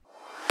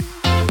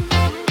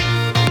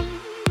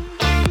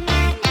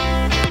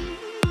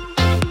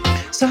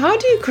So how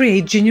do you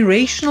create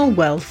generational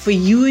wealth for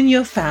you and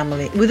your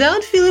family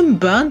without feeling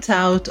burnt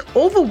out,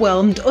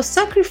 overwhelmed, or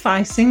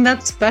sacrificing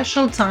that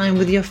special time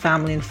with your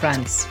family and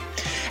friends?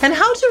 And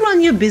how to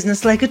run your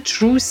business like a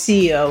true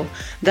CEO?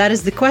 That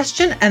is the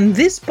question, and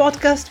this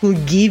podcast will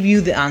give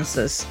you the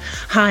answers.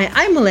 Hi,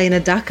 I'm Elena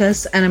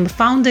Dakas, and I'm a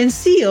founder and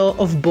CEO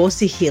of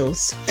Bossy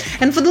Hills.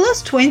 And for the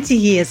last 20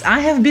 years, I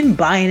have been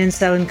buying and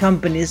selling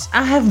companies.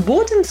 I have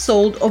bought and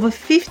sold over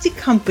 50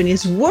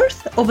 companies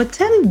worth over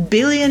 $10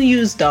 billion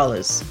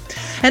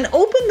and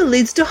opened the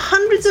lids to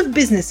hundreds of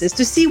businesses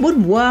to see what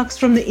works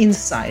from the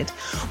inside.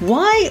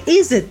 Why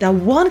is it that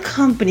one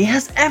company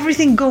has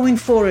everything going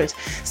for it?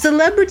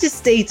 Celebrity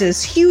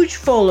status, huge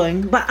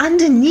following, but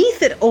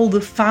underneath it all,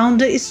 the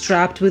founder is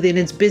trapped within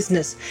its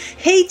business,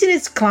 hating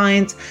its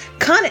clients,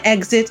 can't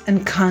exit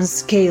and can't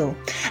scale.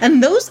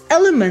 And those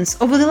elements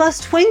over the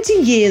last 20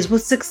 years,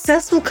 what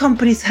successful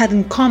companies had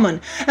in common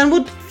and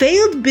what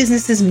failed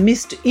businesses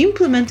missed to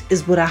implement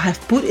is what I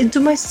have put into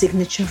my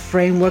signature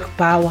framework,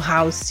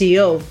 Powerhouse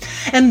CEO.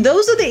 And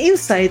those are the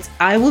insights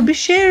I will be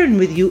sharing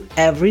with you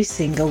every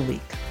single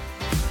week.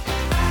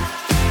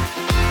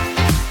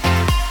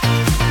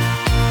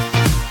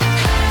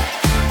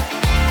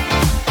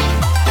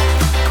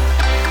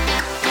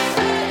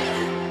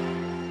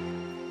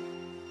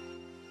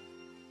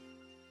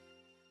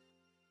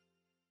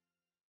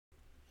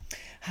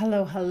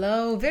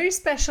 Hello. Very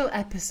special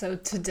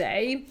episode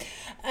today.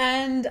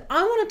 And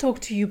I want to talk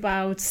to you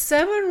about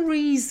 7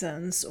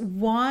 reasons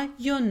why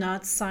you're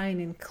not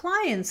signing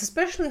clients,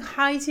 especially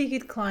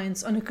high-ticket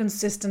clients, on a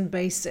consistent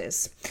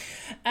basis.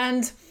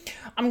 And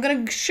I'm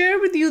going to share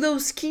with you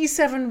those key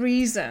 7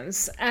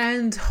 reasons.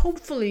 And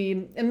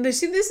hopefully, and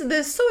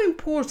they're so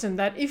important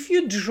that if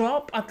you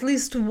drop at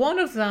least one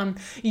of them,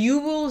 you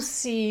will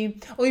see,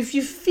 or if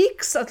you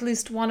fix at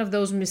least one of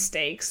those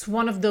mistakes,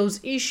 one of those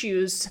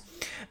issues,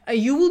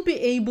 you will be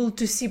able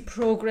to see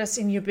progress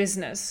in your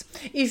business.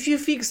 If you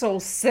fix all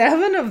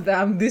 7 of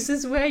them, this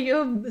is where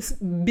your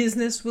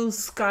business will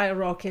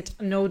skyrocket,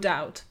 no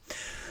doubt.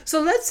 So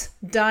let's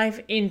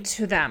dive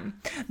into them.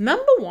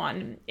 Number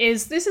 1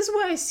 is, this is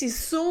where I see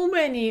so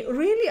many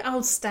really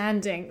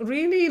outstanding,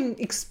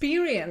 really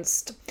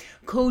experienced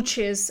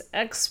coaches,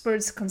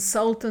 experts,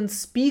 consultants,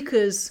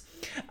 speakers,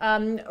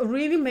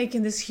 really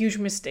making this huge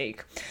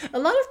mistake. A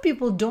lot of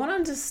people don't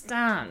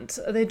understand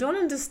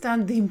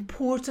the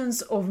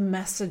importance of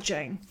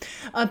messaging.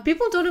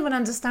 People don't even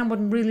understand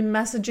what really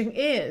messaging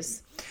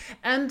is.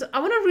 And I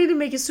want to really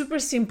make it super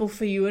simple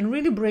for you and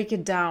really break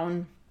it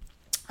down.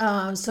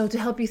 So to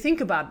help you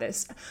think about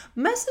this,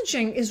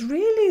 messaging is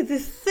really the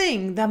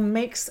thing that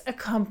makes a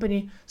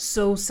company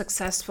so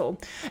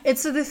successful.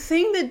 It's the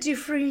thing that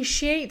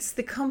differentiates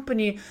the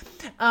company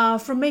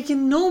from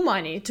making no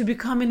money to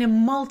becoming a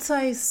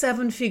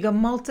multi-7-figure,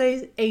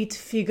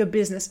 multi-8-figure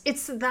business.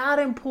 It's that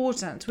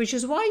important, which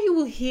is why you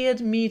will hear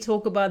me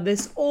talk about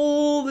this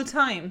all the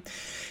time.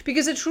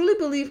 Because I truly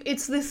believe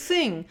it's the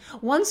thing.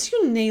 Once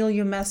you nail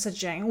your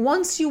messaging,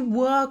 once you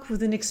work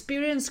with an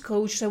experienced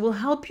coach that will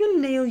help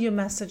you nail your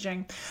messaging,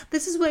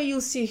 this is where you'll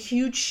see a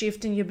huge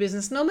shift in your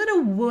business, no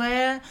matter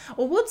where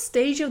or what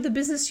stage of the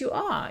business you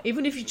are.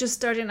 Even if you're just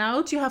starting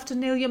out, you have to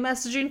nail your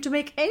messaging to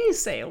make any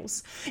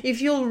sales.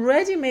 If you're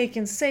already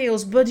making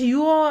sales, but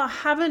you are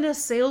having a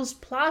sales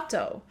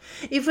plateau,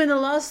 if in the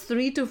last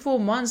 3 to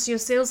 4 months your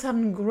sales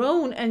haven't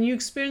grown and you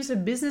experience a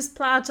business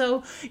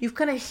plateau, you've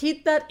kind of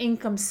hit that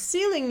income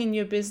ceiling in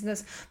your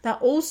business,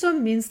 that also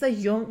means that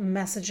your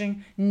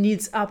messaging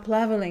needs up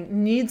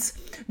leveling, needs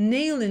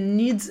nailing,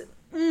 needs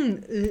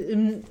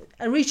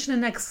reach the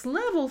next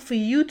level for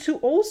you to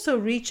also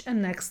reach a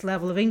next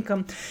level of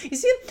income. You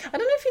see, I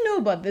don't know if you know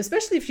about this,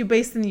 especially if you're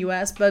based in the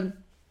US, but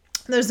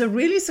there's a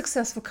really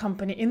successful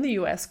company in the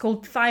US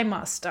called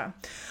ThighMaster.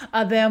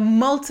 They're a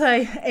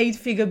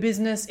multi-8-figure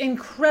business,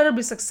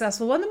 incredibly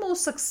successful, one of the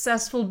most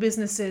successful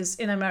businesses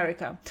in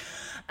America,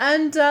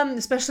 and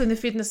especially in the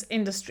fitness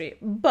industry.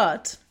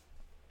 But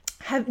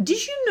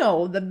did you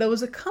know that there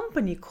was a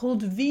company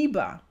called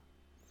Viba?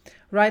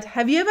 Right?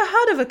 Have you ever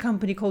heard of a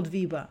company called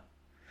Viba?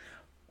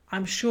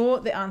 I'm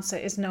sure the answer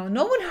is no.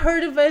 No one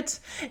heard of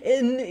it.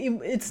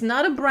 It's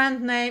not a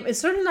brand name. It's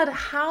certainly not a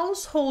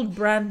household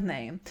brand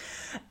name.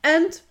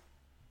 And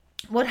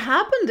what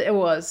happened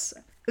was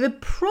the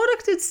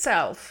product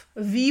itself,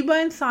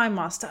 Viba and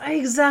ThighMaster, are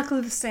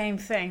exactly the same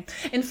thing.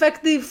 In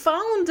fact, the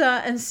founder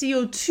and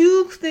CEO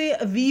took the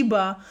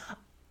Viba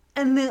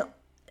and they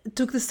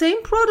took the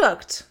same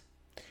product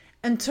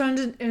and turned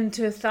it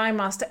into a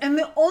ThighMaster. And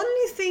the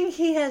only thing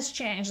he has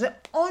changed,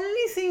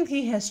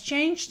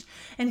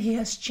 and he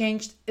has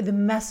changed the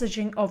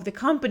messaging of the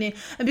company.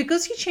 And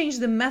because he changed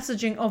the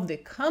messaging of the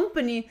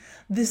company,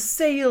 the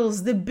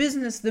sales, the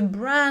business, the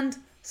brand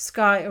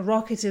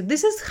skyrocketed.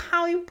 This is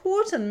how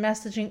important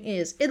messaging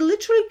is. It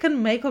literally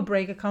can make or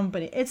break a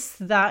company. It's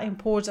that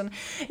important.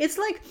 It's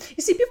like,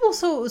 you see, people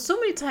so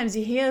many times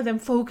you hear them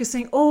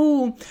focusing,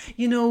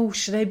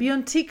 should I be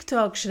on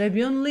TikTok? Should I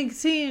be on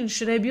LinkedIn?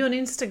 Should I be on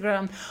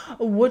Instagram?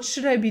 What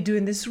should I be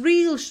doing this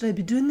reel? Should I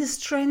be doing this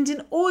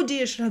trending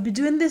audio? Should I be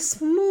doing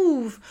this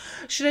move?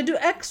 Should I do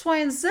X, Y,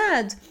 and Z?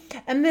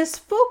 And there's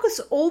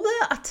focus all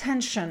their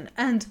attention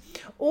and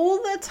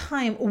all their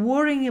time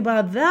worrying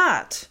about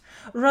that,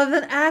 rather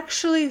than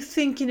actually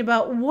thinking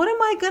about what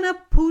am I going to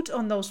put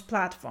on those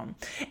platforms.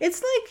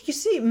 It's like, you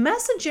see,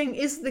 messaging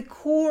is the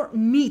core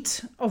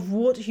meat of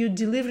what you're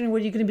delivering,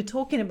 what you're going to be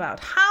talking about.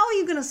 How are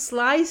you going to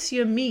slice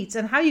your meat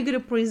and how you're going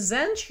to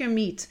present your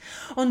meat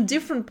on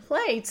different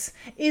plates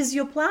is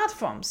your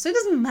platform. So it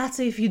doesn't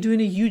matter if you're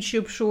doing a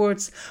YouTube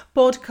Shorts,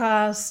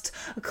 podcast,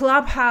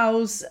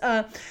 Clubhouse,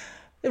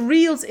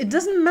 Reels, it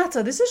doesn't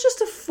matter. This is just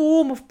a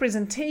form of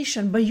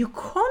presentation, but your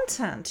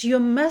content, your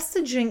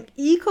messaging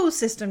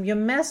ecosystem, your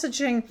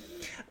messaging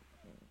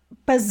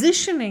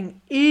positioning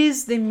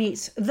is the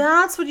meat.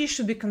 That's what you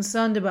should be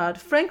concerned about.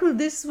 Frankly,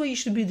 this is where you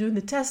should be doing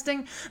the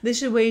testing.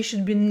 This is where you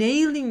should be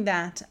nailing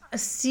that,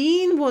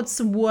 seeing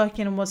what's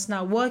working and what's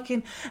not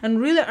working,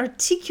 and really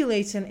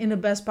articulating in the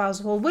best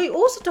possible way.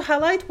 Also to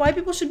highlight why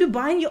people should be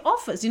buying your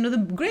offers.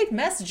 The great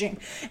messaging.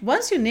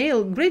 Once you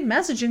nail great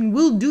messaging,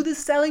 will do the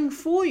selling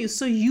for you,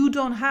 so you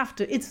don't have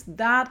to. It's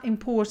that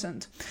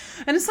important.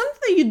 And it's something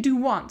that you do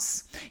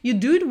once. You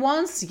do it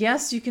once.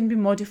 Yes, you can be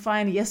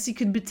modifying. Yes, you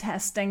could be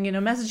testing.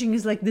 Messaging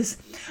is like this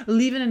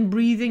living and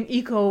breathing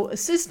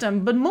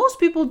ecosystem, but most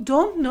people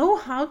don't know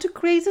how to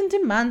create and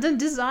demand and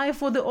desire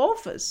for the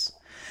offers.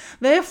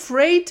 They're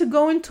afraid to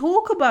go and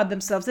talk about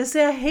themselves. They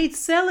say, I hate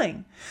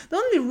selling. The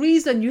only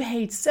reason you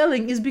hate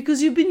selling is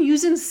because you've been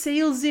using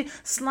salesy,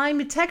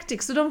 slimy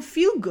tactics that don't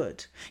feel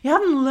good. You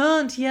haven't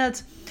learned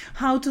yet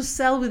how to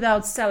sell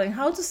without selling,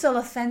 how to sell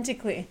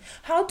authentically,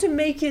 how to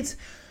make it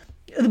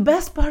the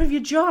best part of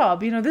your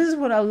job. This is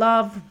what I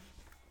love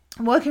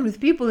working with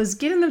people, is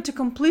getting them to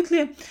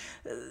completely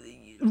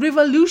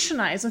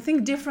revolutionize or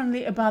think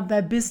differently about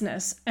their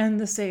business and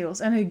the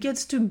sales, and it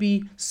gets to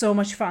be so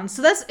much fun.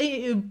 So that's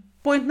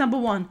point number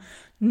one.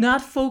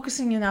 Not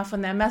focusing enough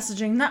on their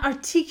messaging, not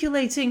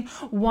articulating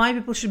why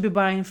people should be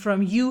buying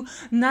from you,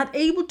 not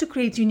able to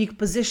create unique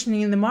positioning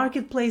in the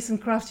marketplace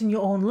and crafting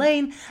your own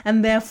lane,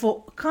 and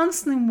therefore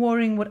constantly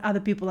worrying what other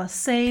people are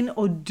saying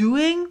or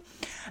doing,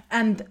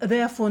 and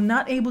therefore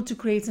not able to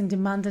create and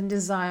demand and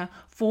desire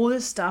for the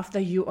stuff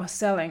that you are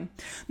selling.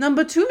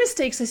 Number two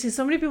mistakes I see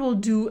so many people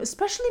do,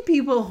 especially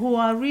people who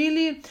are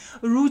really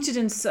rooted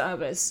in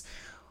service,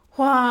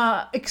 who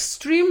are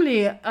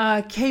extremely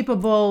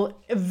capable,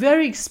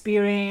 very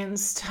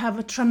experienced, have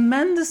a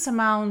tremendous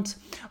amount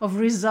of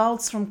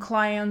results from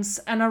clients,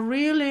 and are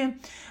really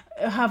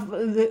have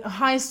the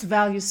highest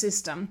value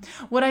system.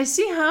 What I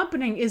see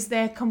happening is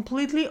they're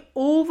completely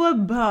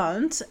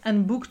overburnt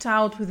and booked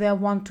out with their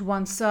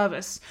one-to-one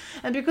service.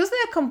 And because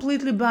they're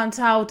completely burnt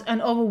out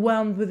and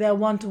overwhelmed with their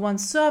one-to-one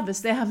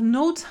service, they have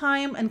no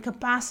time and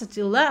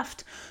capacity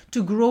left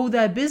to grow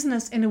their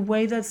business in a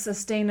way that's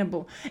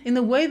sustainable, in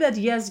a way that,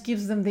 yes,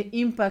 gives them the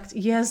impact,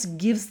 yes,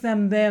 gives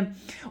them the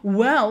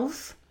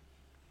wealth,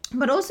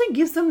 but also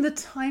gives them the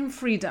time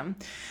freedom,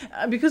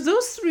 because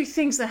those three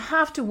things that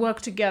have to work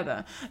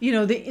together.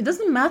 It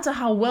doesn't matter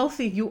how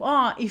wealthy you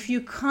are if you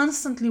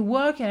constantly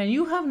working and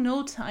you have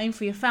no time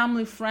for your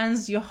family,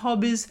 friends, your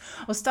hobbies,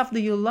 or stuff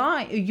that you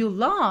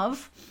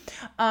love.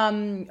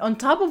 On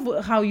top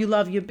of how you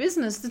love your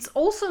business, that's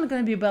also not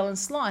going to be a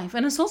balanced life,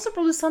 and it's also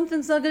probably something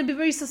that's not going to be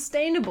very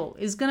sustainable.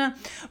 It's going to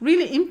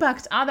really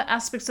impact other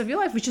aspects of your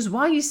life, which is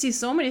why you see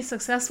so many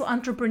successful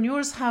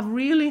entrepreneurs have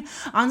really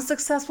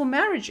unsuccessful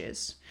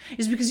marriages.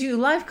 Is because your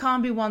life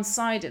can't be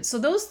one-sided. So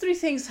those three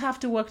things have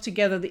to work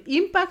together: the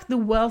impact, the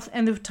wealth,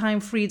 and the time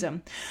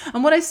freedom.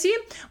 And what I see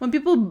when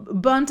people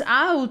burnt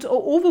out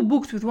or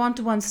overbooked with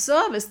one-to-one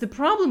service, the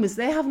problem is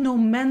they have no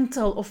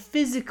mental or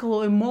physical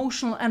or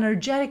emotional,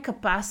 energetic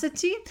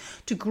capacity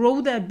to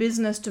grow their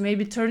business, to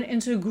maybe turn it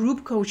into a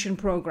group coaching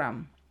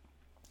program.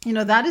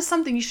 That is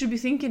something you should be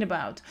thinking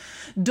about.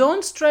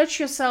 Don't stretch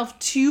yourself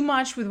too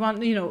much with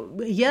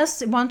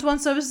yes, one-to-one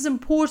service is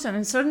important.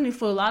 And certainly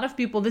for a lot of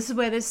people, this is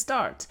where they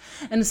start.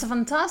 And it's a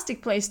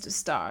fantastic place to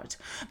start,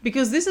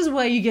 because this is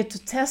where you get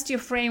to test your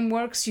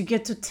frameworks, you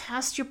get to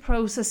test your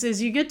processes,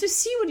 you get to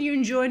see what you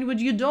enjoy and what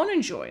you don't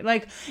enjoy.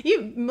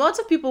 Lots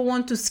of people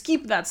want to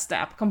skip that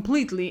step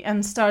completely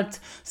and start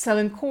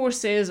selling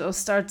courses or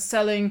start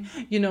selling,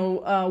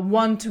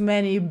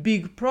 one-to-many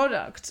big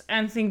products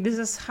and think this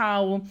is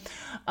how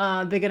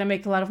they're going to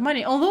make a lot of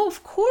money. Although,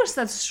 of course,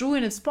 that's true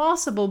and it's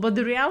possible. But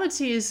the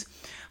reality is,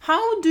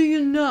 how do you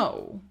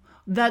know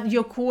that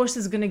your course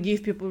is going to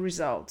give people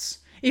results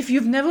if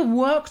you've never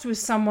worked with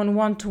someone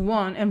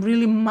one-to-one and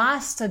really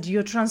mastered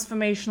your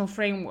transformational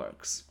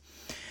frameworks?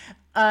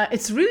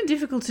 It's really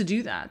difficult to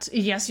do that.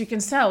 Yes, you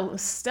can sell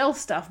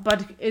stuff,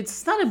 but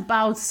it's not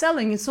about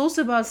selling. It's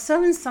also about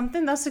selling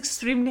something that's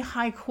extremely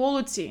high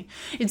quality.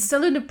 It's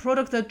selling a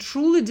product that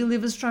truly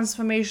delivers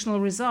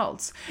transformational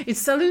results. It's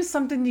selling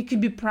something you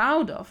can be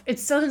proud of.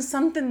 It's selling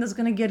something that's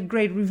going to get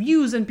great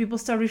reviews and people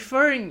start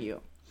referring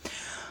you.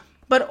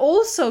 But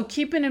also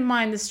keeping in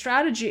mind the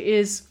strategy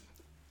is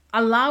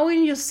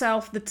allowing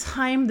yourself the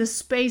time, the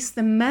space,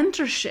 the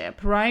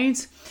mentorship,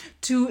 right?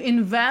 To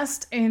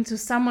invest into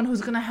someone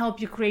who's going to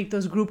help you create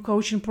those group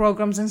coaching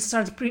programs and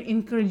start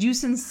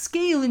introducing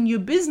scale in your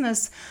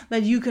business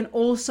that you can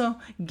also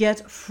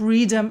get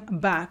freedom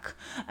back.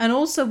 And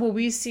also what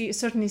we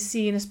certainly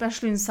see, and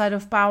especially inside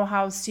of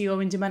Powerhouse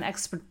CEO In-Demand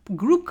Expert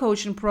group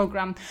coaching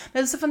program,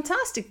 that it's a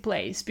fantastic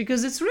place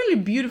because it's really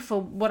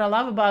beautiful. What I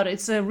love about it,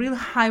 it's a real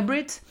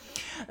hybrid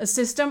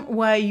system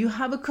where you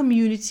have a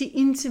community,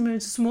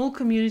 intimate, small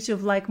community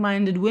of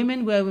like-minded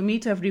women where we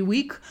meet every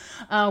week.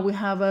 We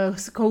have a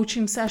coaching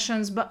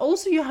sessions, but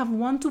also you have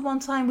one-to-one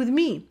time with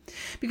me,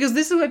 because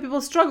this is where people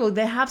struggle.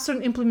 They have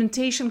certain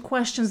implementation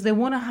questions. They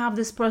want to have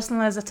this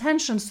personalized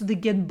attention, so they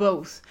get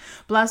both.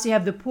 Plus you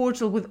have the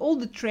portal with all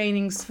the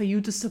trainings for you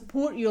to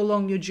support you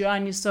along your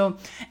journey. So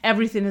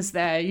everything is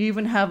there. You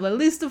even have a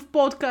list of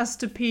podcasts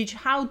to pitch,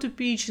 how to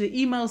pitch, the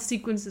email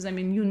sequences. I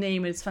mean, you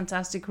name it. It's a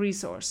fantastic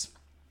resource.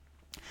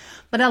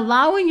 But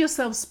allowing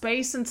yourself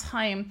space and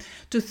time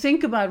to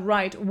think about,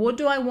 right, what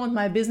do I want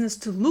my business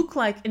to look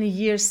like in a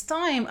year's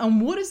time?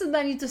 And what is it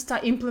that I need to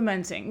start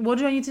implementing? What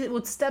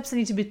steps I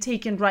need to be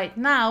taken right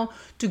now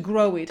to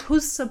grow it?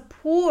 Whose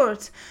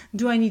support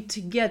do I need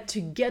to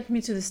get me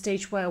to the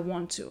stage where I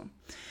want to?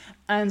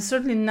 And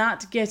certainly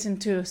not get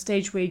into a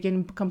stage where you're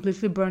getting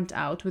completely burnt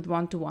out with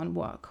one-to-one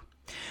work.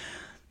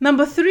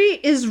 Number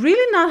 3 is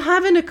really not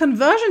having a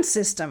conversion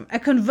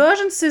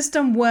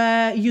system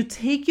where you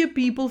take your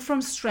people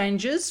from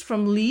strangers,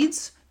 from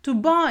leads to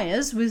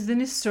buyers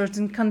within a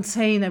certain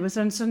container,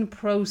 within a certain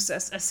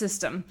process, a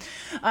system.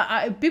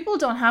 People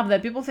don't have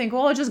that. People think,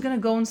 I'm just going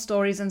to go on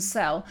stories and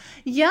sell.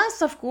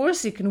 Yes, of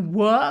course, it can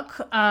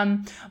work.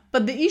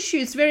 But the issue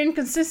is very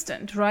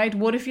inconsistent, right?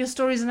 What if your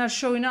stories are not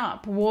showing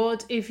up?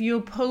 What if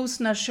your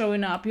posts not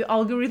showing up? Your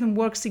algorithm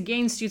works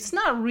against you. It's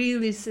not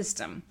really a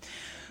system.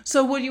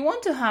 So what you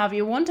want to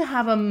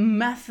have a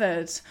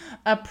method,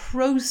 a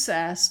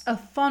process, a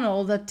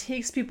funnel that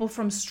takes people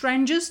from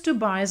strangers to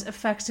buyers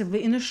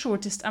effectively in the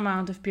shortest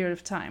amount of period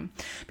of time.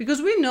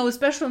 Because we know,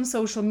 especially on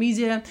social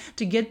media,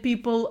 to get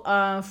people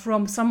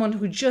from someone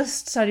who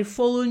just started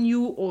following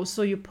you or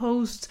saw your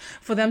post,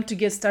 for them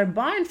to start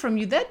buying from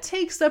you, that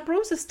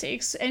process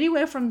takes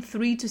anywhere from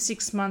 3 to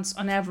 6 months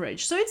on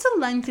average. So it's a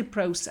lengthy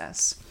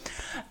process.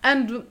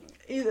 And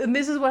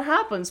this is what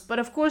happens. But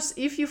of course,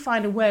 if you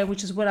find a way,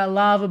 which is what I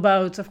love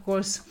about, of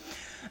course,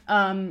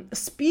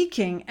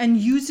 speaking and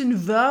using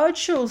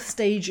virtual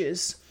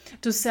stages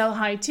to sell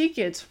high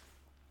ticket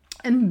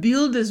and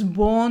build this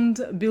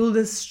bond, build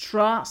this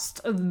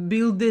trust,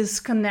 build this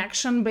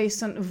connection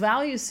based on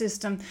value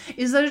system,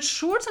 is that it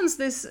shortens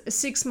this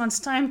 6 months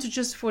time to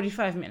just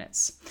 45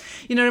 minutes.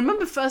 I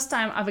remember first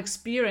time I've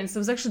experienced, there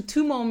was actually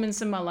 2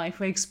 moments in my life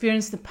where I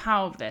experienced the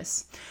power of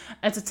this.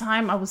 At the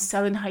time I was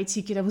selling high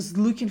ticket, I was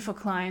looking for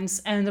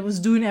clients and I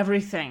was doing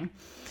everything.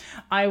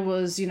 I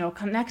was,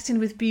 connecting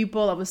with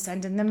people. I was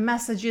sending them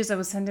messages. I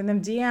was sending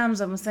them DMs.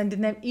 I was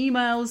sending them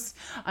emails.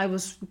 I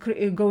was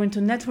going to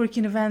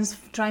networking events,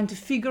 trying to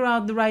figure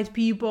out the right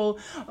people,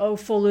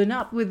 following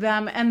up with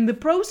them. And the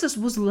process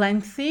was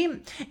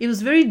lengthy. It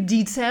was very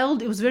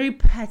detailed. It was very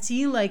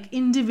petty, like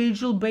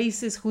individual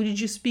basis. Who did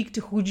you speak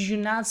to? Who did you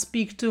not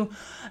speak to?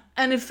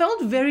 And it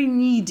felt very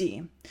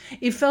needy.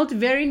 It felt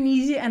very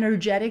needy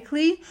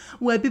energetically,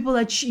 where people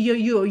are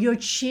you're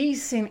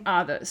chasing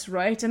others,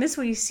 right? And this is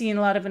what you see in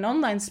a lot of an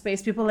online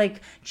space. People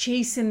like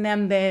chasing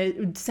them, they're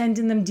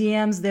sending them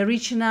DMs, they're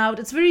reaching out.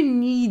 It's very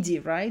needy,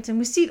 right? And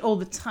we see it all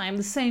the time.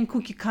 The same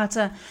cookie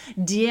cutter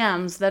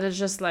DMs that are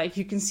just like,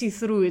 you can see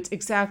through it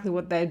exactly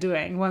what they're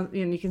doing.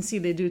 You can see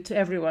they do it to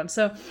everyone.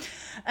 So,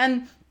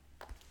 and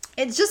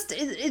it's just,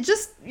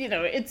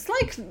 it's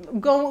like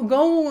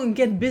go and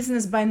get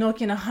business by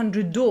knocking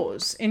 100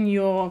 doors in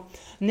your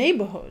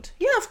neighborhood.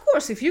 Yeah, of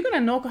course, if you're going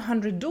to knock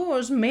 100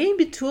 doors,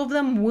 maybe 2 of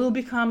them will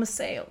become a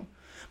sale.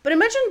 But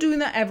imagine doing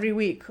that every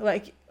week.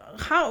 Like,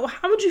 how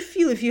would you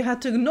feel if you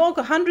had to knock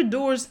 100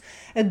 doors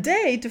a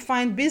day to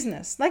find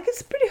business? Like,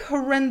 it's a pretty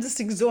horrendous,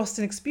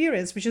 exhausting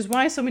experience, which is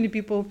why so many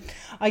people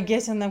are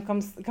getting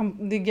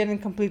they're getting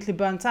completely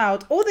burnt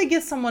out, or they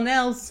get someone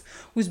else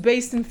who's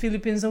based in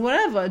Philippines or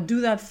whatever,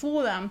 do that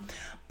for them.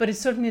 But it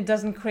certainly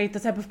doesn't create the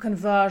type of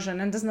conversion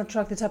and doesn't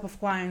attract the type of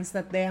clients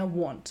that they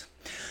want.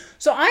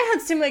 So I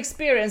had similar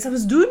experience. I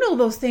was doing all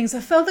those things. I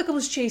felt like I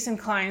was chasing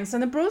clients,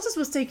 and the process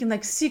was taking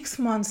like 6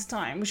 months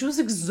time, which was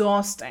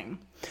exhausting.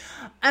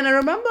 And I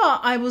remember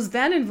I was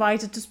then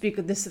invited to speak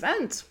at this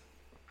event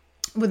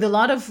with a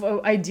lot of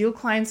ideal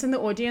clients in the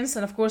audience.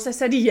 And of course I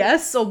said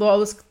yes, although I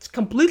was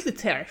completely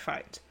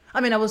terrified.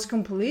 I was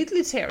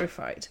completely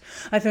terrified.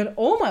 I thought,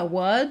 oh my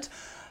word,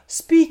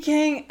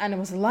 speaking, and it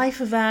was a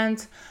live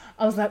event.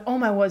 I was like, oh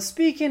my word,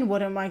 speaking,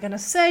 what am I going to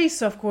say?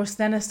 So of course,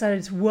 then I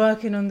started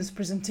working on this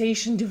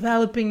presentation,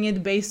 developing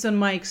it based on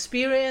my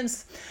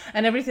experience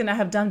and everything I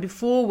have done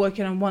before,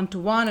 working on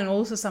one-to-one and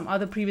also some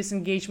other previous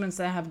engagements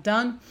that I have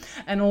done,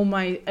 and all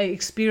my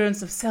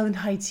experience of selling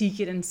high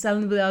ticket and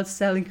selling without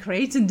selling,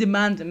 creating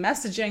demand and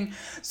messaging.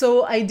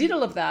 So I did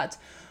all of that.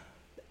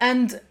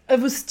 And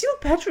it was still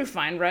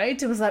petrifying, right?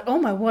 It was like, oh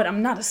my word,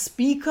 I'm not a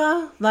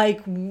speaker.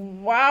 Like,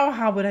 wow,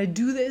 how would I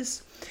do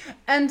this?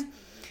 And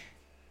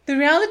the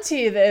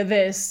reality of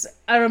this,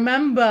 I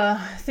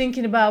remember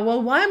thinking about, well,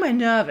 why am I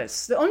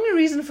nervous? The only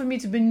reason for me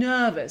to be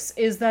nervous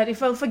is that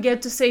if I'll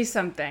forget to say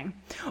something,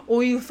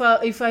 or if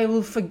I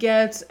will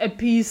forget a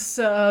piece,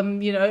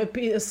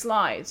 a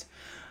slide.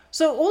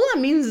 So all that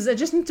means is I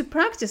just need to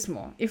practice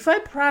more. If I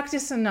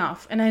practice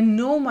enough and I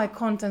know my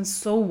content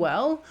so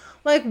well,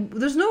 like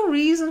there's no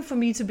reason for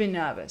me to be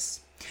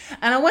nervous.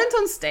 And I went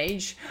on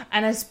stage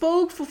and I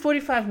spoke for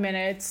 45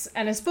 minutes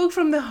and I spoke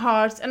from the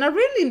heart. And I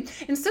really,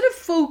 instead of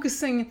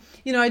focusing,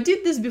 I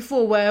did this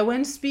before where I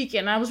went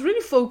speaking, I was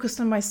really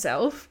focused on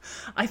myself.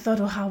 I thought,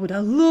 oh, how would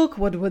I look?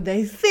 What would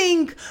they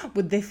think?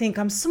 Would they think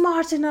I'm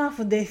smart enough?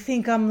 Would they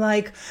think I'm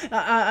like,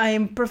 I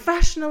am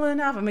professional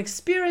enough? I'm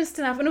experienced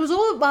enough? And it was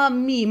all about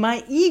me,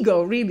 my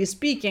ego really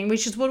speaking,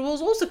 which is what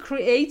was also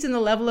creating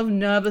a level of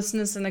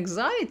nervousness and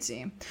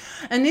anxiety.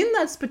 And in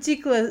that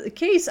particular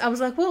case, I was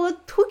like, well,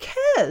 who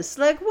cares?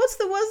 Like, what's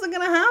the worst that's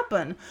gonna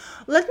happen?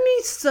 Let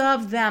me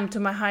serve them to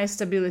my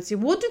highest ability.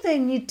 What do they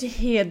need to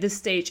hear at this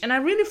stage? And I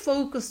really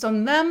focused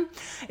on them.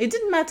 It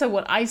didn't matter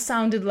what I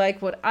sounded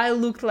like, what I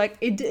looked like.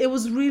 It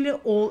was really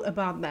all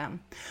about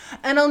them.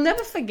 And I'll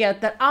never forget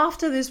that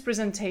after this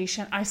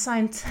presentation, I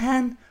signed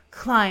 10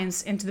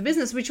 clients into the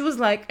business, which was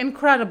like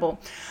incredible.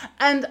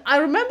 And I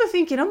remember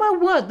thinking, oh my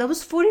word, that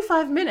was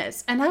 45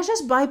 minutes. And I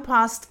just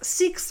bypassed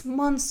 6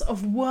 months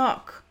of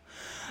work.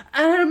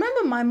 And I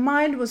remember my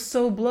mind was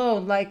so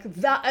blown, like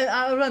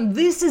that.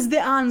 This is the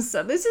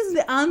answer. This is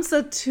the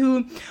answer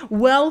to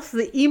wealth,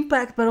 the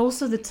impact, but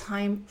also the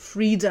time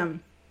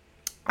freedom.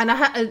 And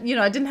I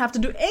didn't have to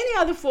do any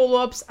other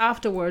follow-ups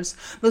afterwards.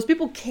 Those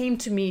people came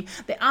to me,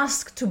 they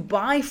asked to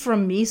buy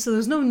from me, so there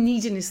was no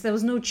neediness, there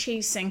was no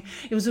chasing.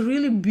 It was a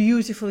really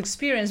beautiful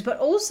experience, but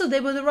also they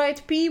were the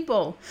right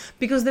people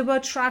because they were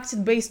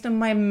attracted based on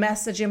my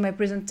message and my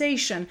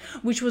presentation,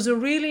 which was a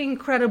really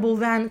incredible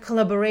then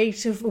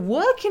collaborative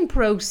working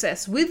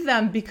process with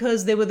them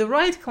because they were the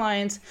right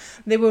clients,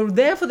 they were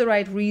there for the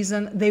right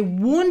reason, they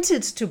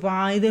wanted to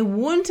buy, they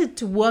wanted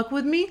to work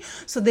with me,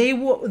 so they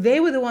were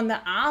the one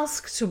that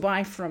asked to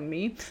buy from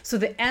me. So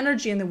the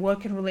energy in the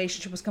working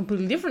relationship was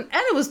completely different,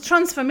 and it was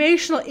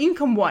transformational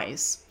income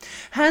wise.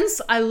 Hence,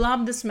 I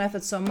love this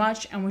method so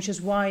much, and which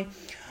is why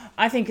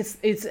I think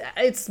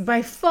it's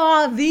by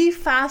far the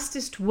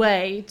fastest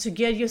way to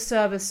get your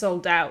service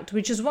sold out,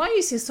 which is why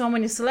you see so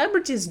many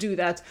celebrities do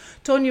that.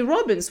 Tony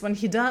Robbins, when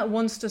he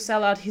wants to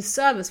sell out his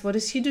service, what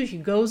does he do? He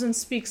goes and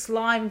speaks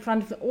live in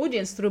front of the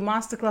audience through a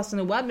masterclass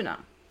and a webinar,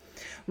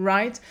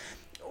 right?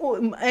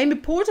 Amy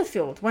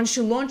Porterfield, when she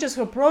launches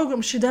her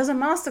program, she does a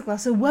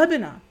masterclass, a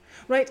webinar,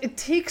 right? It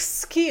takes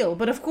skill,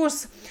 but of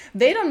course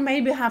they don't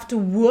maybe have to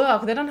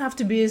work, they don't have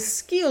to be as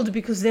skilled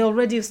because they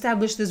already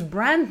established this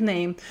brand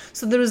name.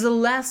 So there is a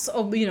less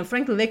of,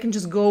 frankly, they can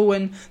just go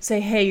and say,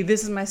 hey,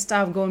 this is my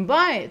stuff, go and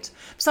buy it.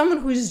 Someone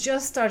who is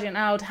just starting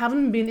out,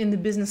 haven't been in the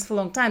business for a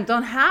long time,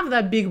 don't have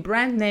that big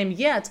brand name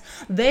yet,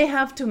 they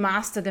have to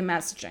master the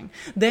messaging.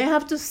 They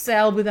have to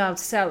sell without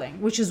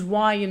selling, which is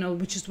why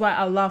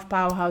I love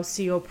Powerhouse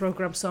CEO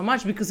program so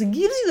much, because it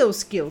gives you those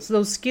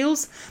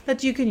skills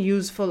that you can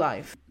use for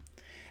life.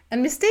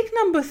 And mistake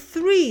number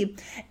 3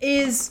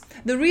 is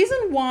the reason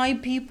why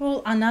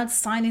people are not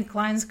signing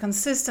clients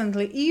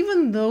consistently,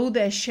 even though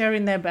they're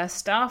sharing their best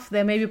stuff.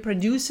 They may be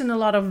producing a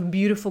lot of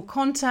beautiful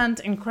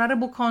content,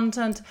 incredible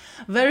content,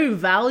 very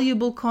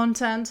valuable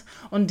content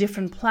on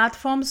different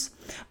platforms,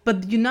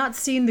 but you're not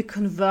seeing the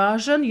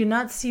conversion. You're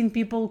not seeing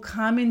people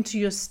come into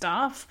your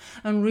stuff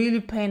and really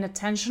paying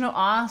attention or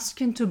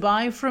asking to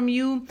buy from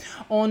you,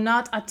 or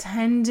not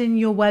attending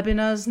your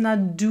webinars,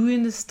 not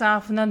doing the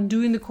stuff, not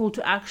doing the call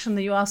to action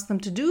that you ask them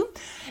to do.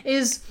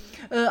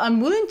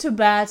 I'm willing to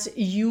bet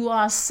you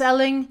are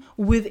selling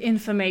with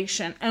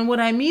information. And what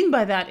I mean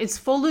by that, it's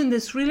following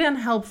this really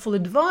unhelpful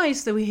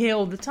advice that we hear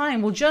all the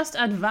time. Will just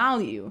add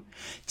value.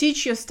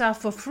 Teach your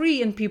stuff for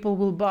free and people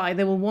will buy.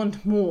 They will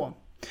want more.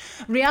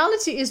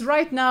 Reality is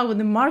right now, when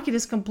the market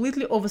is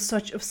completely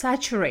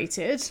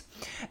oversaturated,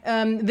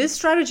 this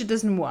strategy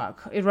doesn't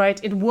work,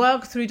 right? It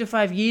worked 3 to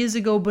 5 years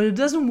ago, but it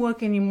doesn't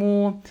work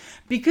anymore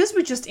because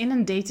we're just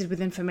inundated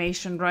with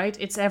information, right?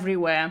 It's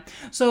everywhere.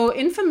 So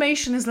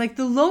information is like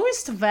the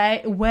lowest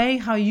way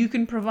how you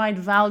can provide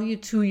value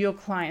to your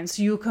clients,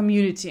 your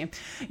community.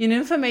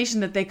 Information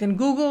that they can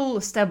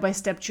Google,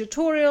 step-by-step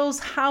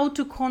tutorials, how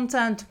to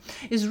content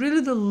is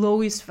really the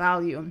lowest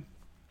value.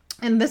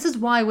 And this is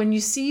why when you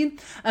see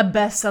a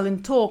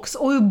best-selling talks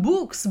or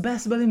books,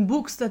 best-selling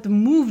books that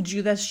moved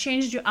you, that's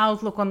changed your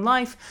outlook on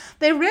life,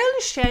 they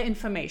rarely share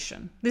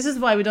information. This is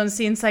why we don't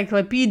see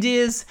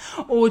encyclopedias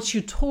or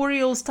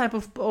tutorials type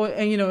of, or,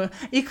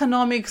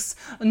 economics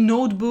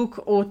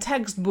notebook or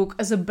textbook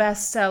as a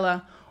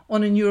bestseller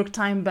on a New York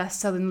Times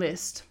best-selling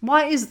list.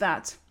 Why is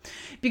that?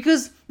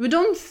 Because we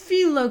don't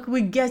feel like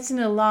we're getting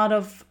a lot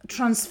of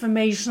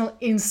transformational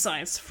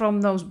insights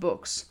from those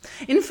books.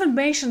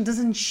 Information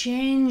doesn't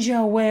change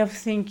our way of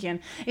thinking.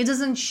 It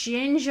doesn't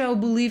change our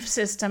belief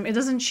system. It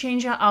doesn't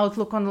change our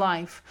outlook on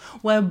life,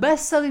 where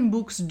best-selling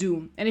books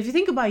do. And if you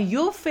think about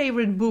your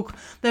favorite book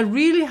that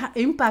really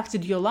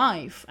impacted your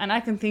life, and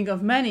I can think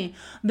of many,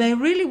 they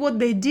really, what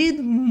they did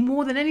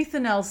more than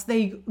anything else,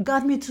 they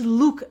got me to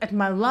look at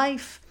my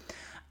life,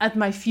 at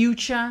my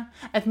future,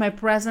 at my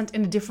present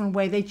in a different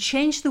way. They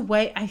change the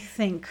way I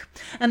think.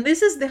 And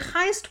this is the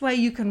highest way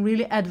you can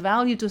really add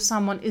value to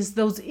someone, is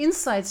those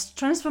insights,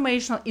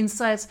 transformational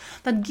insights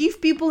that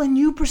give people a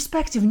new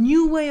perspective,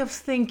 new way of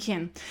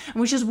thinking,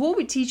 which is what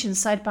we teach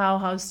inside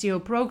Powerhouse CEO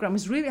program,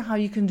 is really how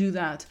you can do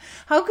that.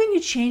 How can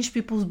you change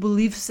people's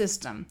belief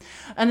system?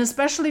 And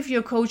especially if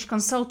you're coach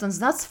consultants,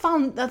 that's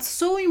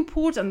so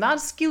important.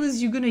 That skill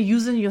is you're going to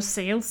use in your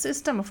sales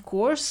system, of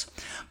course,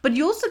 but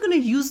you're also going to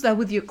use that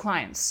with your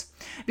clients.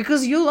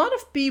 Because a lot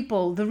of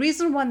people, the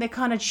reason why they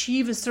can't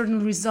achieve a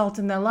certain result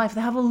in their life,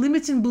 they have a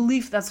limiting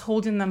belief that's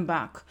holding them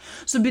back.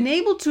 So being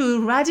able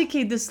to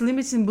eradicate this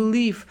limiting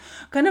belief,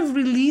 kind of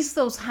release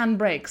those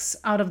handbrakes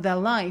out of their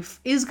life,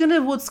 is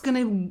what's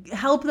gonna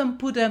help them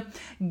put a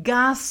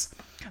gas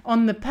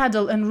on the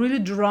pedal and really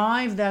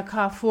drive their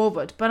car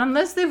forward. But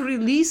unless they've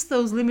released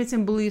those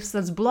limiting beliefs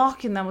that's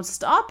blocking them or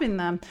stopping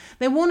them,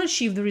 they won't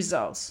achieve the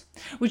results.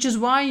 Which is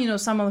why,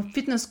 some of the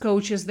fitness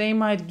coaches, they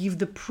might give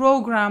the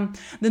program,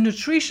 the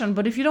nutrition,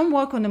 but if you don't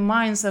work on the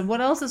mindset, what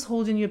else is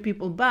holding your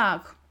people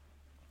back?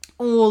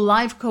 Or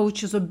life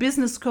coaches or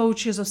business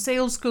coaches or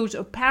sales coach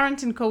or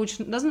parenting coach,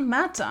 it doesn't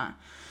matter.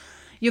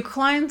 Your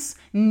clients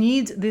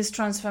need this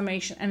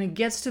transformation, and it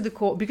gets to the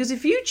core. Because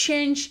if you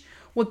change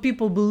what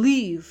people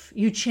believe,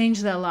 you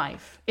change their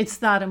life. It's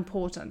that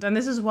important. And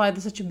this is why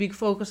there's such a big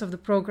focus of the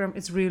program.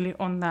 It's really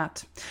on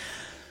that.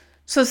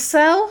 So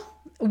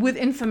sell with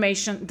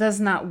information does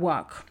not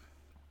work.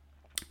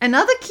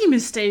 Another key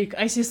mistake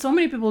I see so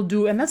many people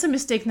do, and that's a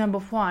mistake number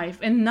 5,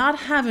 and not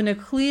having a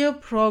clear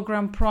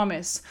program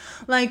promise.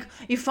 Like,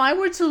 if I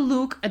were to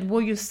look at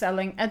what you're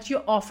selling, at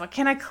your offer,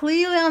 can I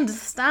clearly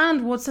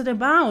understand what's it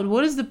about?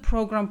 What is the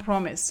program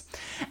promise?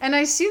 And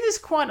I see this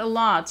quite a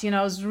lot.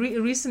 I was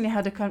recently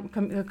had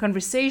a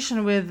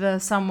conversation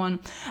with someone,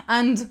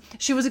 and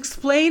she was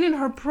explaining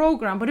her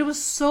program, but it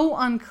was so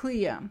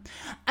unclear.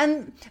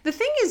 And the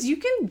thing is, you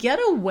can get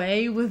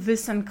away with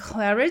this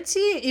unclarity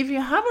if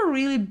you have a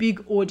really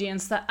big audience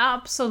that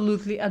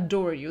absolutely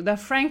adore you, that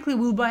frankly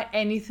will buy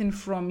anything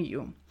from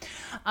you.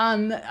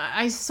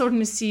 I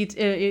certainly see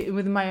it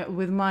with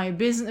my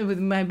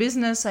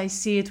business. I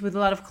see it with a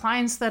lot of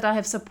clients that I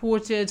have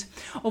supported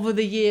over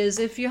the years.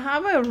 If you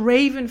have a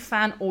raving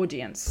fan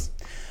audience,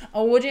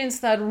 an audience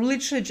that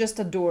literally just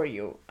adore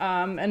you,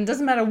 and it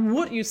doesn't matter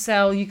what you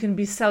sell, you can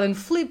be selling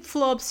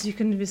flip-flops, you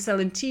can be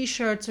selling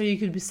t-shirts, or you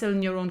could be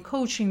selling your own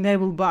coaching, they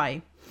will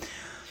buy.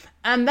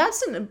 And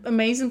that's an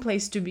amazing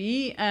place to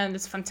be, and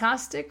it's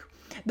fantastic.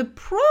 The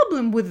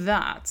problem with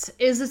that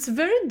is it's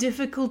very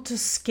difficult to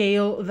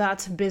scale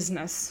that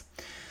business.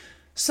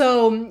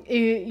 So,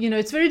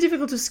 it's very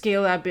difficult to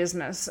scale that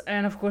business.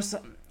 And of course,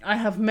 I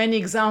have many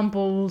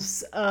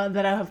examples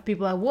that I have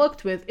people I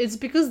worked with. It's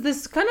because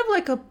this kind of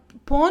like a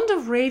pond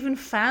of raving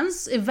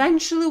fans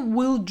eventually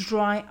will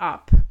dry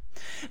up.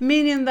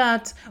 Meaning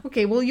that,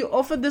 okay, well, you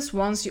offered this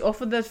once, you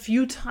offered that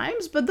few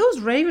times, but those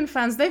raving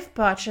fans, they've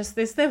purchased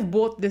this, they've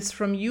bought this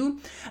from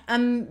you,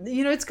 and,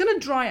 it's going to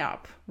dry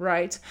up,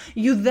 right?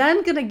 You're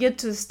then going to get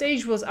to the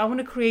stage where I want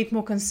to create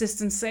more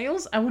consistent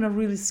sales, I want to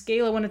really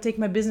scale, I want to take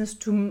my business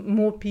to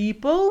more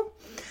people.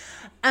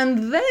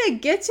 And they're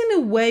getting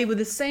away with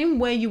the same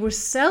way you were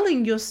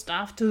selling your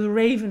stuff to the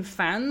raving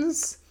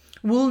fans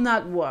will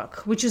not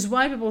work, which is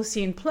why people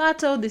see in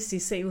plateau, they see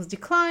sales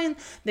decline,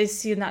 they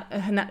see not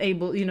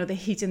able, they're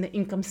hitting the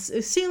income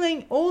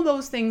ceiling. All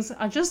those things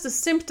are just the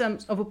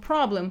symptoms of a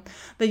problem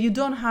that you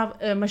don't have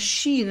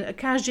a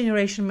cash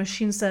generation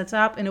machine set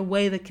up in a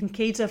way that can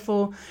cater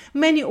for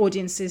many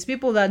audiences,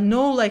 people that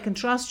know, like, and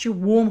trust you,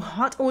 warm,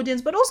 hot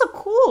audience, but also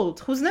cold,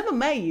 who's never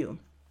met you.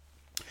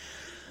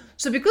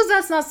 So because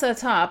that's not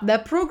set up,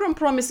 that program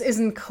promise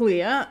isn't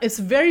clear, it's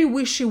very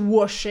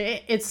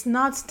wishy-washy, it's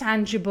not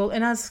tangible, it's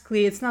not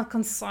clear, it's not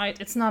concise,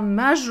 it's not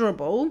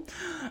measurable.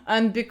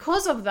 And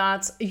because of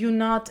that, you're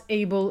not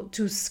able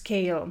to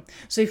scale.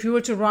 So if we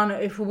were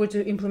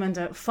to implement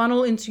a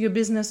funnel into your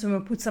business and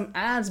we put some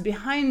ads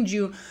behind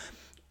you,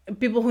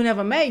 people who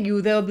never met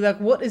you, they'll be like,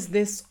 what is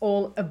this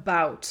all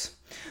about?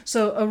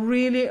 So a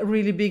really,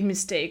 really big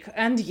mistake.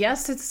 And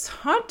yes, it's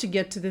hard to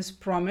get to this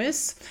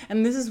promise.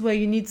 And this is where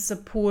you need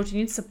support. You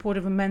need support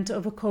of a mentor,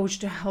 of a coach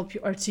to help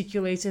you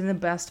articulate it in the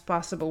best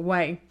possible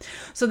way.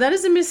 So that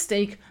is a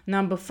mistake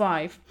number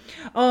 5.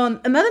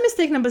 Another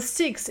mistake number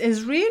 6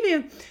 is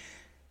really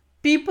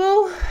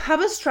people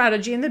have a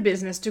strategy in the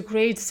business to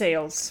create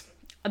sales.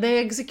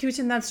 They're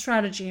executing that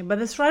strategy, but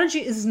the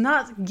strategy is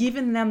not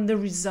giving them the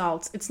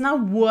results. It's not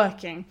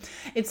working.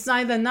 It's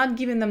either not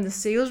giving them the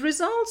sales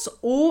results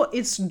or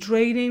it's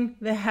draining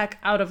the heck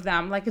out of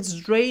them. Like it's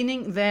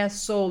draining their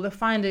soul. They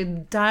find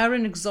it dire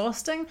and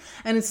exhausting,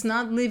 and it's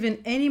not leaving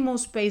any more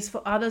space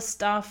for other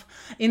stuff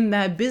in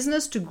their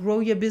business to grow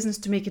your business,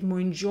 to make it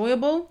more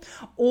enjoyable,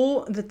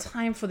 or the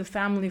time for the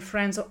family,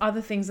 friends, or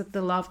other things that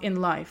they love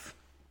in life.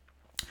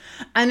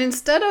 And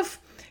instead of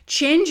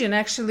changing,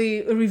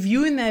 actually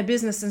reviewing their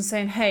business and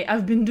saying, hey,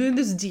 I've been doing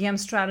this DM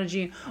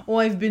strategy,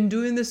 or I've been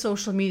doing the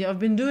social media, I've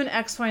been doing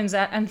X, Y, and Z.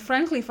 And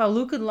frankly, if I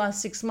look at the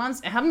last 6 months,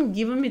 it haven't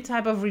given me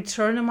type of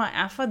return on my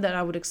effort that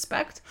I would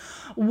expect.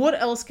 What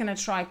else can I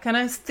try? Can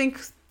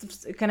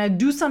I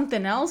do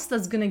something else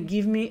that's going to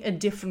give me a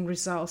different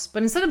results?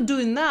 But instead of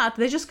doing that,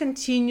 they just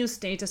continue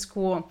status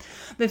quo.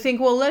 They think,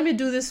 well, let me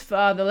do this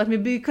further. Let me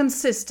be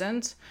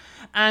consistent.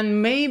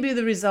 And maybe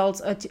the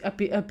results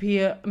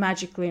appear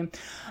magically.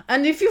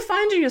 And if you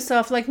find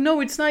yourself like,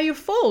 no, it's not your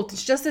fault.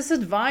 It's just this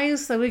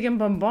advice that we can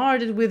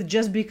bombard it with,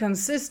 just be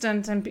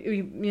consistent and,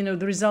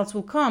 the results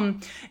will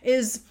come.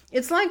 It's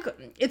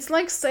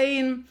like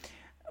saying,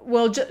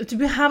 well,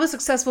 to have a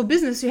successful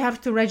business, you have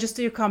to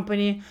register your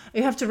company.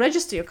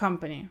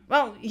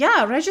 Well,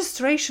 yeah,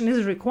 registration is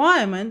a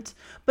requirement,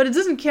 but it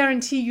doesn't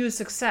guarantee you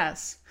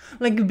success.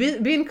 Like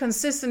being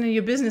consistent in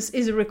your business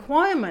is a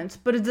requirement,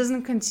 but it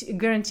doesn't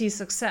guarantee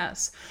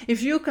success.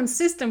 If you're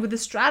consistent with a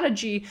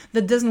strategy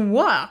that doesn't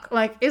work,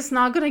 like it's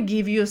not going to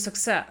give you a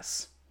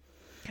success.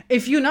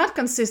 If you're not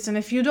consistent,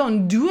 if you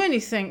don't do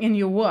anything in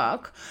your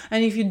work,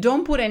 and if you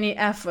don't put any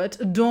effort,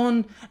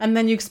 and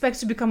then you expect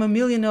to become a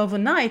millionaire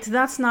overnight,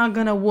 that's not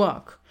going to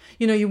work.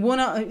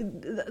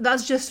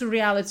 That's just the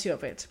reality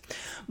of it.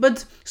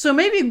 But so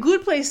maybe a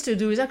good place to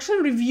do is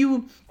actually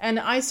review, and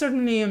I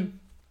certainly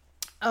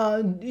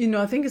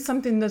I think it's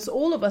something that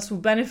all of us will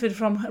benefit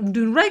from,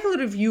 doing regular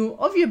review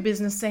of your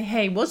business. Say,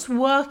 hey, what's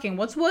working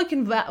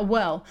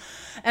well?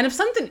 And if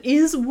something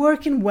is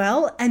working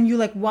well and you're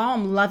like, wow,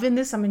 I'm loving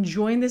this, I'm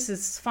enjoying this,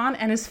 it's fun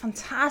and it's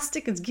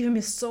fantastic, it's giving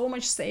me so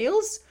much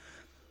sales,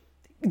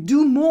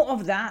 do more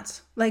of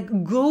that.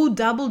 Like go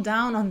double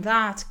down on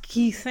that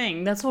key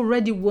thing that's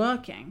already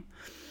working.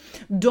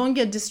 Don't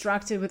get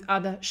distracted with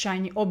other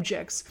shiny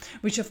objects,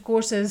 which of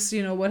course is,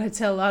 what I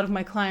tell a lot of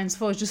my clients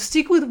for. Just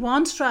stick with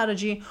one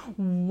strategy,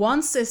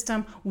 one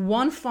system,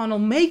 one funnel,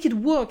 make it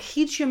work,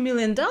 hit your $1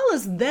 million,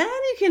 then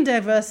you can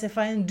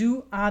diversify and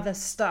do other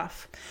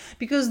stuff.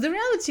 Because the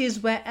reality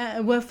is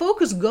where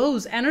focus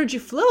goes, energy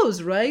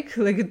flows, right?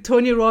 Like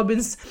Tony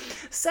Robbins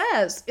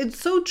says, it's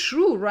so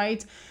true,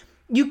 right?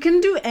 You can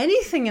do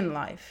anything in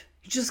life.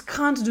 You just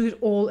can't do it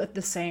all at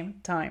the same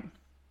time.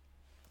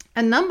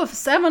 And number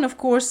 7, of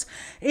course,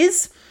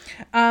 is,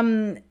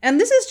 and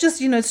this is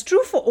just, it's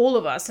true for all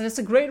of us, and it's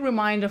a great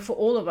reminder for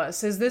all of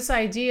us, is this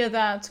idea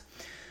that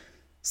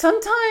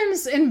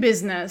sometimes in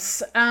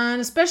business,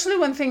 and especially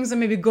when things are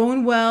maybe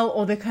going well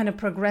or they're kind of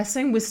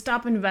progressing, we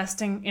stop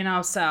investing in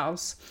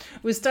ourselves.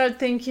 We start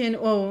thinking,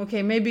 oh,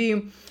 okay,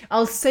 maybe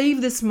I'll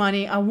save this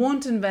money. I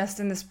won't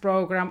invest in this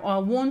program, or I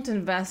won't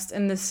invest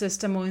in this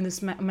system or in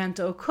this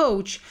mentor or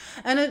coach.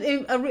 And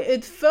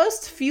it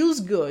first feels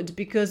good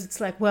because it's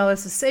like, well,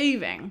 it's a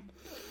saving.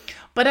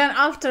 But then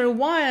after a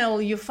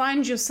while, you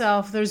find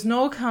yourself, there's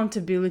no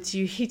accountability.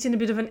 You're hitting a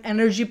bit of an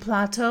energy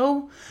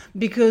plateau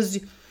because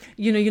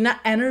you're not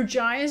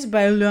energized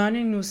by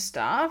learning new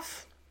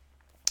stuff.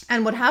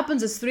 And what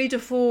happens is 3 to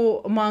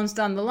 4 months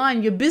down the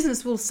line, your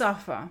business will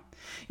suffer.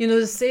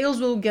 The sales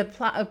will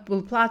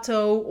will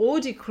plateau or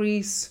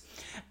decrease,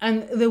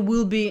 and there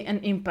will be an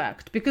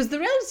impact. Because the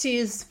reality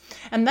is,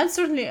 and that's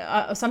certainly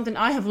something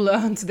I have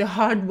learned the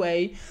hard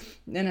way,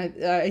 and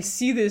I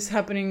see this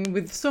happening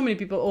with so many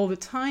people all the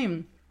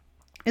time,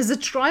 is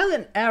that trial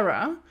and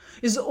error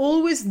is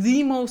always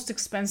the most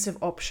expensive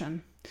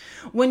option.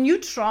 When you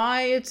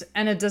try it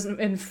and it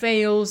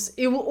fails,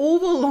 it will,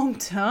 over long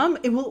term,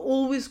 it will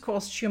always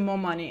cost you more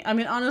money. I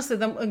mean, honestly,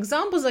 the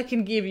examples I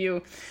can give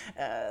you,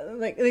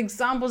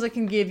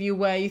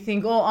 where you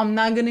think, oh, I'm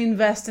not going to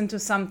invest into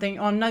something,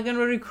 or I'm not going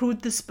to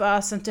recruit this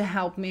person to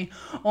help me,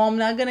 or I'm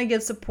not going to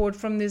get support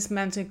from this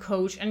mentor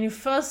coach. And you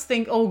first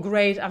think, oh,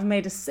 great, I've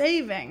made a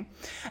saving.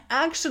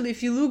 Actually,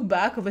 if you look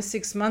back over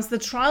 6 months, the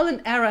trial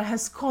and error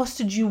has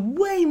costed you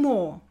way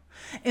more.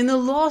 in the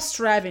lost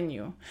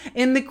revenue,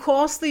 in the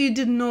cost that you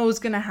didn't know was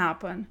going to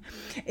happen,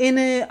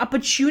 in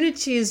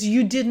opportunities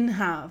you didn't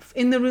have,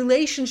 in the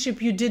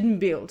relationship you didn't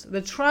build.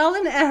 The trial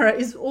and error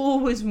is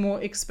always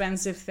more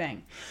expensive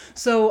thing.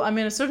 So,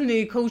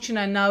 certainly coaching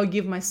I now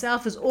give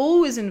myself is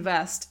always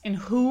invest in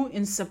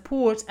in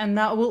support, and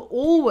that will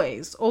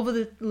always, over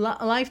the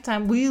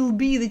lifetime, will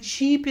be the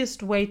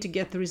cheapest way to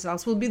get the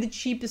results, will be the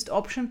cheapest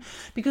option,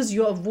 because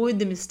you avoid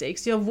the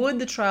mistakes, you avoid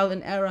the trial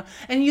and error,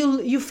 and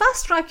you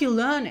fast track your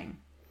learning.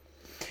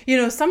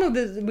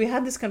 We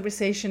had this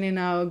conversation in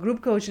our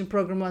group coaching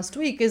program last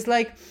week, is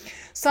like,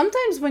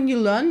 sometimes when you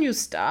learn new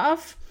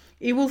stuff,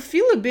 it will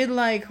feel a bit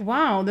like,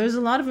 wow, there's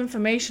a lot of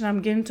information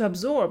I'm getting to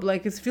absorb.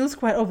 Like, it feels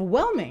quite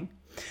overwhelming.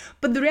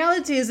 But the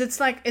reality is,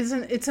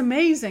 it's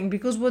amazing,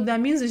 because what that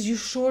means is you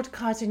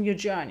shortcut in your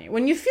journey.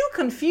 When you feel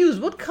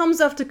confused, what comes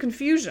after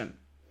confusion?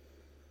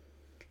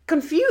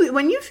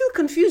 When you feel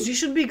confused, you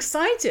should be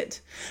excited,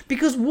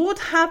 because what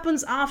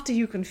happens after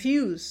you're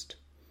confused?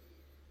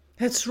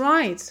 That's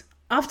right.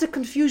 After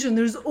confusion,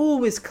 there's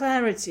always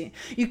clarity.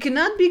 You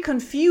cannot be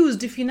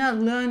confused if you're not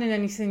learning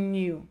anything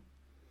new.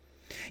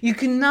 You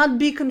cannot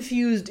be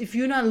confused if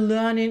you're not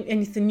learning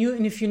anything new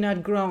and if you're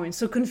not growing.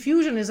 So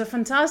confusion is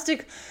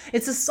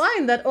it's a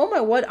sign that, oh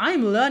my word,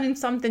 I'm learning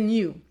something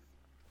new.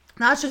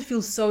 That should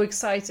feel so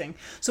exciting.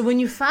 So when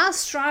you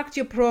fast track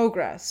your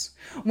progress,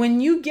 when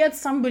you get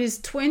somebody's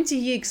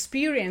 20-year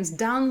experience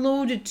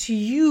downloaded to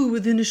you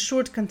within a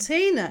short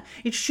container,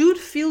 it should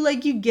feel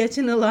like you're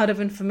getting a lot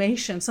of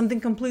information, something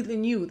completely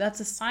new. That's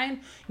a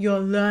sign you're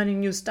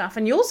learning new stuff.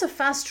 And you're also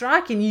fast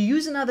tracking, you're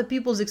using other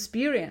people's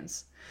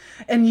experience.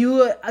 And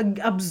you're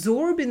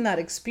absorbing that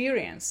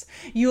experience.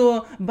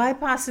 You're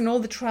bypassing all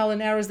the trial and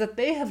errors that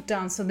they have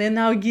done. So they're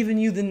now giving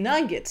you the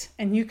nugget,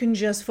 and you can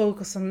just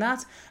focus on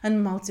that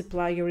and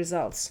multiply your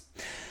results.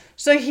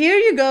 So here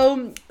you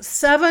go,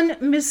 7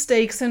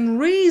 mistakes and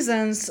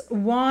reasons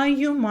why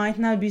you might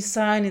not be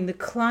signing the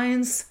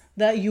clients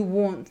that you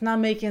want, not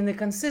making the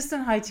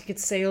consistent high ticket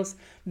sales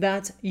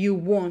that you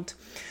want.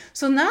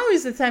 So now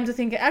is the time to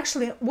think,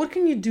 actually, what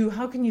can you do?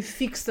 How can you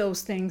fix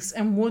those things?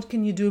 And what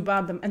can you do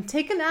about them? And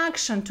take an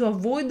action to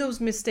avoid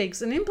those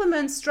mistakes and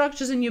implement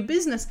structures in your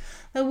business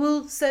that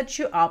will set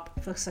you up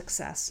for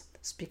success.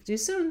 Speak to you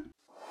soon.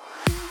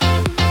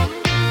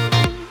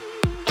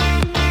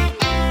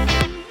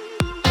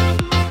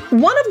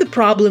 One of the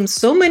problems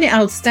so many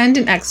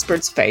outstanding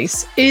experts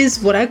face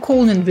is what I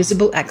call an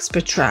invisible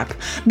expert trap.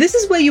 This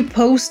is where you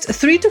post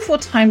 3 to 4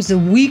 times a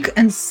week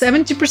and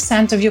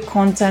 70% of your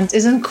content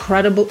is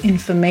incredible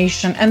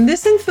information. And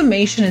this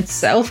information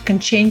itself can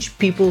change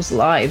people's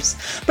lives.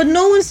 But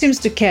no one seems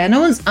to care.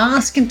 No one's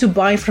asking to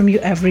buy from you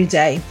every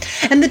day.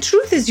 And the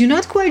truth is, you're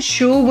not quite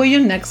sure where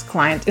your next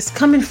client is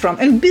coming from.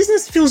 And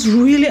business feels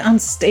really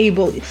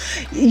unstable.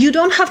 You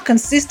don't have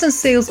consistent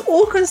sales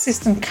or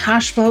consistent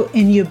cash flow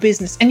in your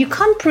business. And you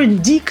can't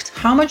predict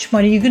how much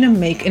money you're going to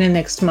make in the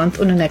next month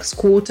or the next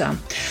quarter.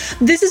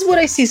 This is what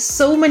I see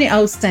so many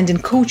outstanding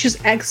coaches,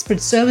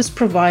 experts, service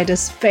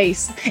providers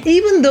face.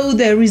 Even though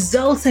their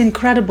results are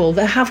incredible,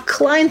 they have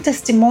client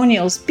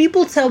testimonials,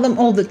 people tell them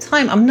all the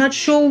time, I'm not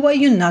sure why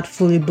you're not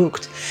fully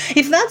booked.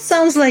 If that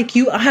sounds like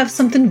you, I have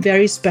something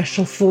very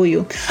special for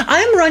you.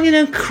 I am running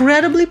an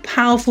incredibly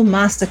powerful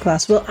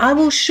masterclass where I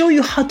will show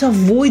you how to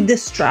avoid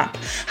this trap,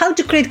 how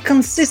to create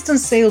consistent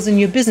sales in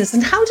your business,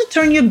 and how to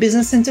turn your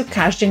business into a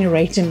cash-generating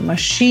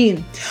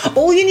machine.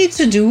 All you need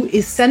to do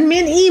is send me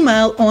an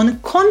email on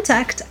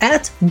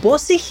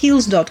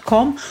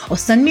contact@bossyheels.com or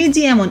send me a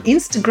DM on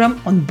Instagram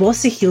on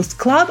Bossy Heels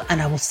Club,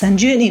 and I will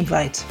send you an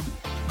invite.